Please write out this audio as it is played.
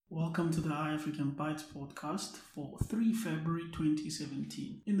Welcome to the iAfrican Bytes podcast for 3 February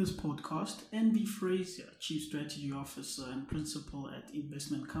 2017. In this podcast, Envir Fraser, Chief Strategy Officer and Principal at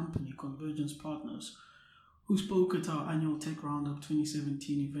investment company Convergence Partners, who spoke at our annual Tech Roundup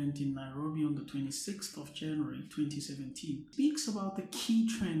 2017 event in Nairobi on the 26th of January 2017, speaks about the key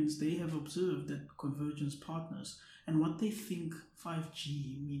trends they have observed at Convergence Partners and what they think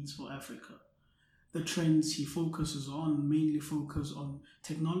 5G means for Africa. The trends he focuses on mainly focus on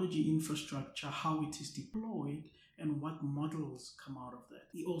technology infrastructure, how it is deployed, and what models come out of that.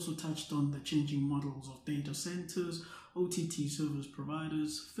 He also touched on the changing models of data centers, OTT service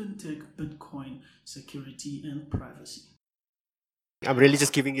providers, FinTech, Bitcoin, security, and privacy. I'm really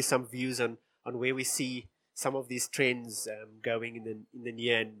just giving you some views on where we see some of these trends going in the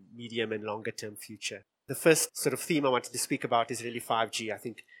near and medium and longer term future. The first sort of theme I wanted to speak about is really 5G. I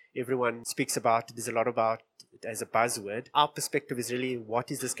think everyone speaks about it. There's a lot about it as a buzzword. Our perspective is really what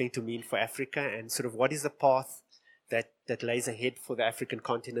is this going to mean for Africa and sort of what is the path that lays ahead for the African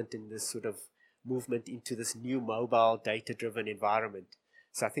continent in this sort of movement into this new mobile data-driven environment.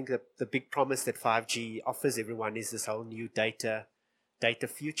 So I think that the big promise that 5G offers everyone is this whole new data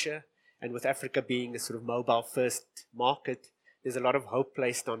future. And with Africa being a sort of mobile-first market, there's a lot of hope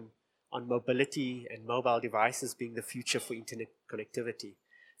placed on mobility and mobile devices being the future for internet connectivity.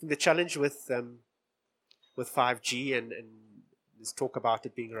 The challenge with 5G and there's talk about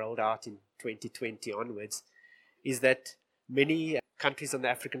it being rolled out in 2020 onwards is that many countries on the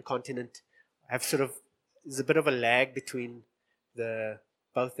African continent have there's a bit of a lag between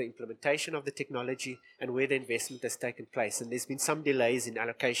both the implementation of the technology and where the investment has taken place. And there's been some delays in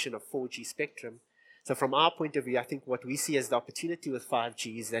allocation of 4G spectrum. So from our point of view, I think what we see as the opportunity with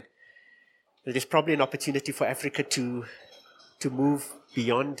 5G is that there's probably an opportunity for Africa to move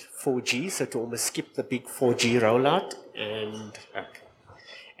beyond 4G, so to almost skip the big 4G rollout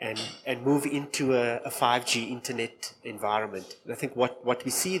and move into a 5G internet environment. And I think what we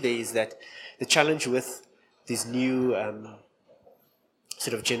see there is that the challenge with these new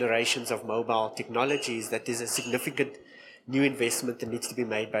sort of generations of mobile technology is that there's a significant new investment that needs to be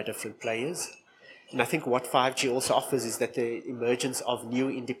made by different players. And I think what 5G also offers is that the emergence of new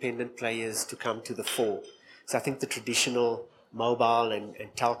independent players to come to the fore. So I think the traditional mobile and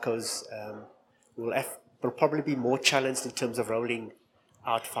telcos will probably be more challenged in terms of rolling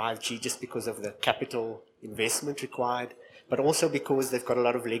out 5G just because of the capital investment required, but also because they've got a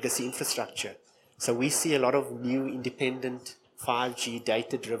lot of legacy infrastructure. So we see a lot of new independent 5G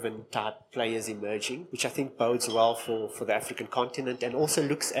data-driven type players emerging, which I think bodes well for the African continent and also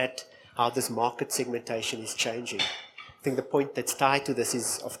looks at how this market segmentation is changing. I think the point that's tied to this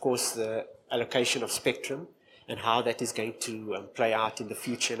is, of course, the allocation of spectrum and how that is going to play out in the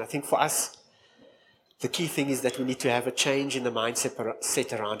future. And I think for us, the key thing is that we need to have a change in the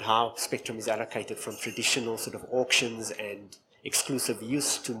mindset around how spectrum is allocated from traditional sort of auctions and exclusive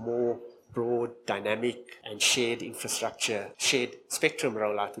use to more broad, dynamic and shared infrastructure. Shared spectrum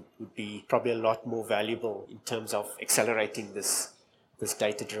rollout would be probably a lot more valuable in terms of accelerating this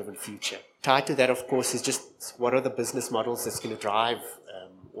data-driven future. Tied to that, of course, is just what are the business models that's going to drive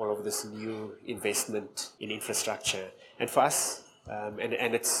all of this new investment in infrastructure. And for us,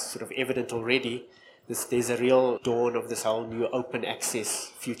 and it's sort of evident already, there's a real dawn of this whole new open access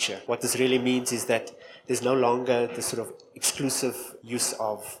future. What this really means is that there's no longer the sort of exclusive use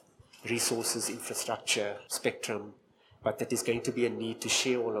of resources, infrastructure, spectrum, but that there's going to be a need to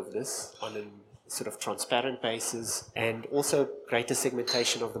share all of this on a sort of transparent basis and also greater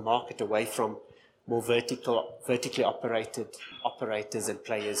segmentation of the market away from more vertically operated operators and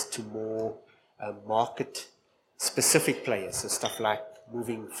players to more market-specific players. So stuff like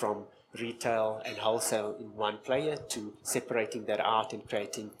moving from retail and wholesale in one player to separating that out and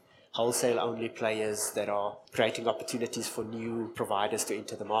creating wholesale-only players that are creating opportunities for new providers to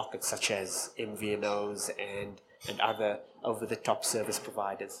enter the market, such as MVNOs and other over-the-top service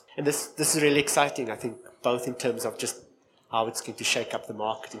providers. And this is really exciting, I think, both in terms of just how it's going to shake up the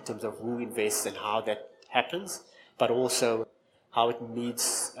market in terms of who invests and how that happens, but also how it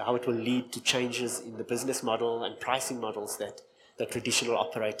will lead to changes in the business model and pricing models that traditional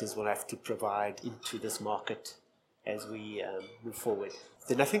operators will have to provide into this market as we move forward.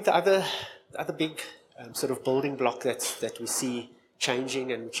 Then I think the other big sort of building block that we see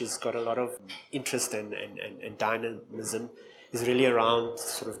changing and which has got a lot of interest and dynamism is really around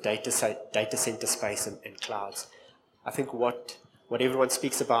sort of data center space and clouds. I think what everyone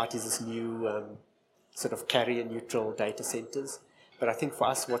speaks about is this new sort of carrier neutral data centers. But I think for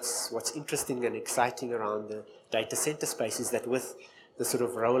us, what's interesting and exciting around the data center space is that with the sort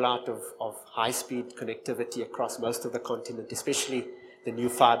of rollout of high-speed connectivity across most of the continent, especially the new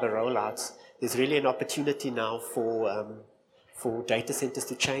fiber rollouts, there's really an opportunity now for data centers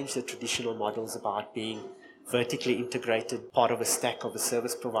to change the traditional models about being vertically integrated, part of a stack of a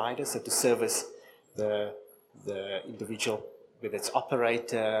service provider, so to service the individual, whether it's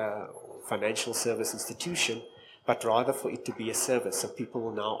operator or financial service institution, but rather for it to be a service. So people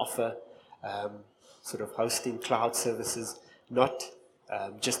will now offer sort of hosting cloud services, not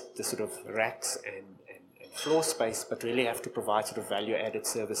just the sort of racks and floor space, but really have to provide sort of value-added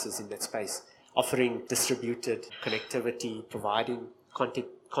services in that space, offering distributed connectivity, providing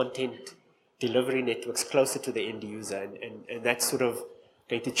content delivery networks closer to the end user, and that's sort of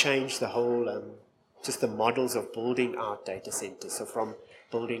going to change the whole, just the models of building out data centers. So from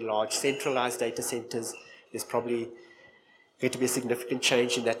building large centralized data centers, there's probably going to be a significant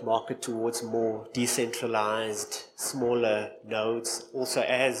change in that market towards more decentralized, smaller nodes, also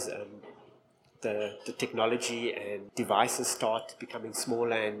as the technology and devices start becoming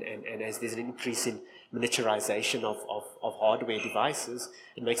smaller and as there's an increase in miniaturization of hardware devices,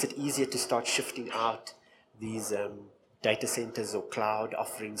 it makes it easier to start shifting out these data centers or cloud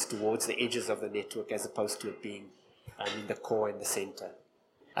offerings towards the edges of the network as opposed to it being in the core and the center.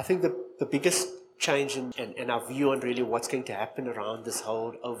 I think the biggest change in our view on really what's going to happen around this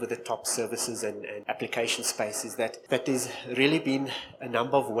whole over-the-top services and application space is that there's really been a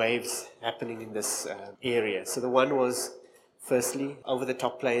number of waves happening in this area. So the one was, firstly,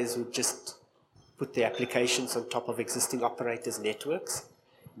 over-the-top players would just put their applications on top of existing operators' networks.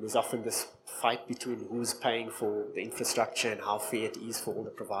 And there's often this fight between who's paying for the infrastructure and how fair it is for all the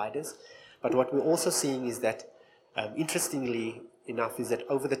providers. But what we're also seeing is that, interestingly enough, is that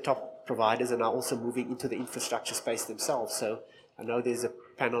over-the-top providers are now also moving into the infrastructure space themselves. So I know there's a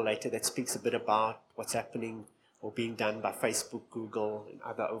panel later that speaks a bit about what's happening or being done by Facebook, Google, and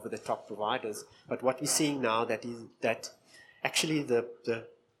other over-the-top providers. But what we're seeing now is that actually the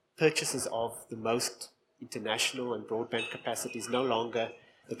purchases of the most international and broadband capacity is no longer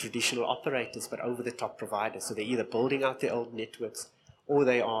the traditional operators, but over-the-top providers. So they're either building out their old networks or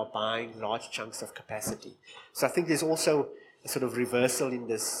they are buying large chunks of capacity. So I think there's also a sort of reversal in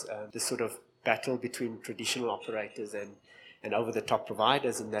this sort of battle between traditional operators and over-the-top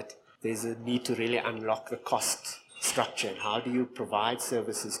providers, in that there's a need to really unlock the cost structure and how do you provide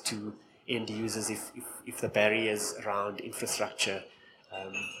services to end users if the barriers around infrastructure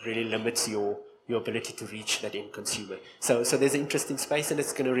really limits your ability to reach that end consumer. So there's an interesting space, and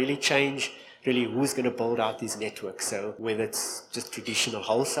it's going to really change really who's going to build out these networks. So whether it's just traditional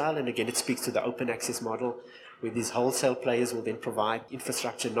wholesale, and again it speaks to the open access model, where these wholesale players will then provide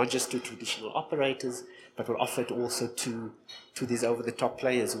infrastructure not just to traditional operators, but will offer it also to these over-the-top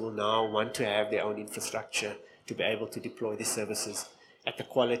players who will now want to have their own infrastructure to be able to deploy these services at the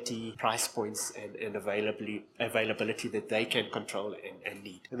quality, price points, and availability that they can control and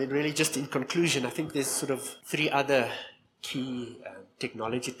need. And then really just in conclusion, I think there's sort of three other key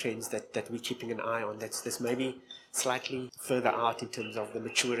technology trends that we're keeping an eye on that's maybe slightly further out in terms of the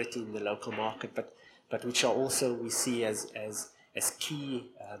maturity in the local market, but which are also we see as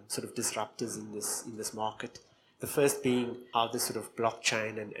key sort of disruptors in this market. The first being how the sort of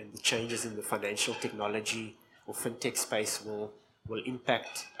blockchain and the changes in the financial technology or FinTech space will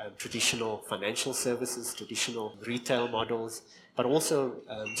impact traditional financial services, traditional retail models, but also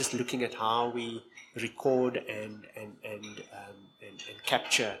just looking at how we record and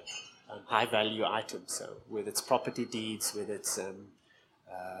capture high value items. So whether it's property deeds, whether it's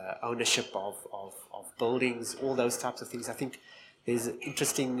ownership of buildings, all those types of things. I think there's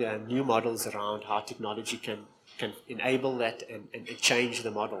interesting new models around how technology can enable that and change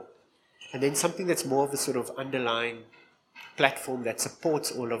the model. And then something that's more of a sort of underlying platform that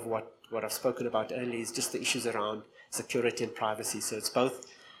supports all of what I've spoken about earlier is just the issues around security and privacy. So it's both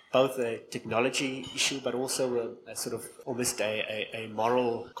a technology issue, but also a sort of almost a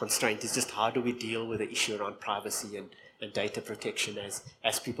moral constraint. Is just how do we deal with the issue around privacy and data protection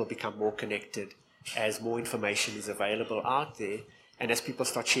as people become more connected, as more information is available out there, and as people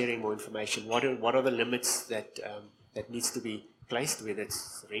start sharing more information. What are the limits that needs to be placed, whether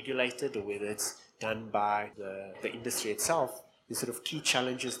it's regulated or whether it's done by the industry itself? The sort of key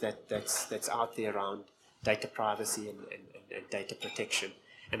challenges that's out there around data privacy and data protection.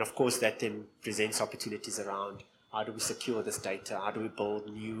 And of course that then presents opportunities around how do we secure this data, how do we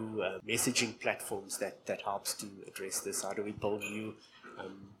build new messaging platforms that helps to address this, how do we build new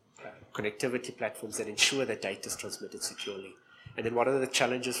connectivity platforms that ensure that data is transmitted securely. And then what are the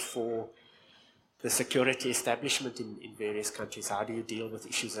challenges for the security establishment in various countries? How do you deal with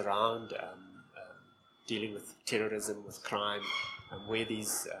issues around dealing with terrorism, with crime, where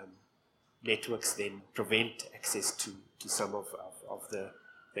these networks then prevent access to some of the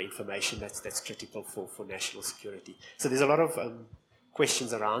information that's critical for national security. So there's a lot of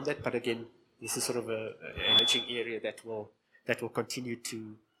questions around that, but again, this is sort of an emerging area that will continue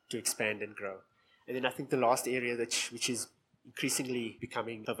to expand and grow. And then I think the last area which is increasingly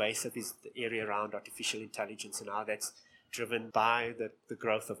becoming pervasive is the area around artificial intelligence and how that's driven by the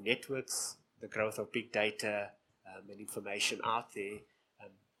growth of networks, the growth of big data and information out there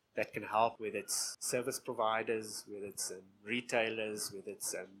that can help, whether it's service providers, whether it's retailers, whether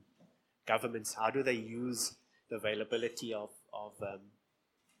it's governments. How do they use the availability of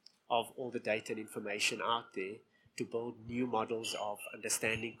all the data and information out there to build new models of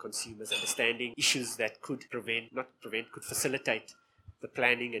understanding consumers, understanding issues that could could facilitate the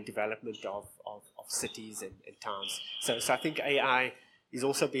planning and development of cities and towns. So I think AI is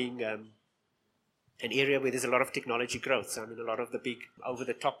also being an area where there's a lot of technology growth. So I mean, a lot of the big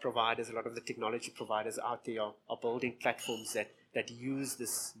over-the-top providers, a lot of the technology providers out there are building platforms that use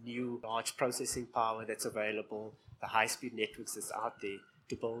this new large processing power that's available, the high-speed networks that's out there,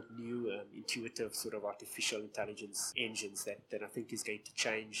 to build new intuitive sort of artificial intelligence engines that I think is going to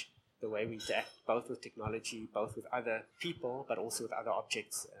change the way we interact, both with technology, both with other people, but also with other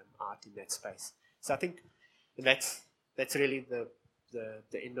objects out in that space. So I think that's really the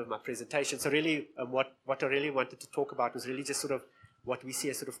end of my presentation. So really what I really wanted to talk about was really just sort of what we see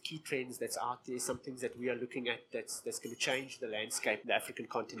as sort of key trends that's out there, some things that we are looking at that's going to change the landscape of the African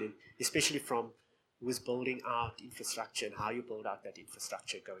continent, especially from who's building out infrastructure and how you build out that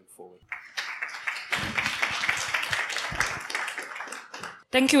infrastructure going forward.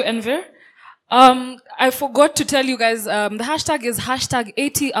 Thank you, Envir. I forgot to tell you guys, the hashtag is hashtag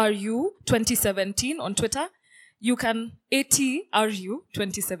ATRU2017 on Twitter. You can ATRU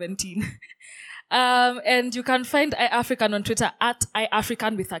 2017. And you can find iAfrican on Twitter at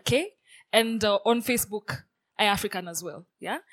iAfrican with a K, and on Facebook, iAfrican as well. Yeah.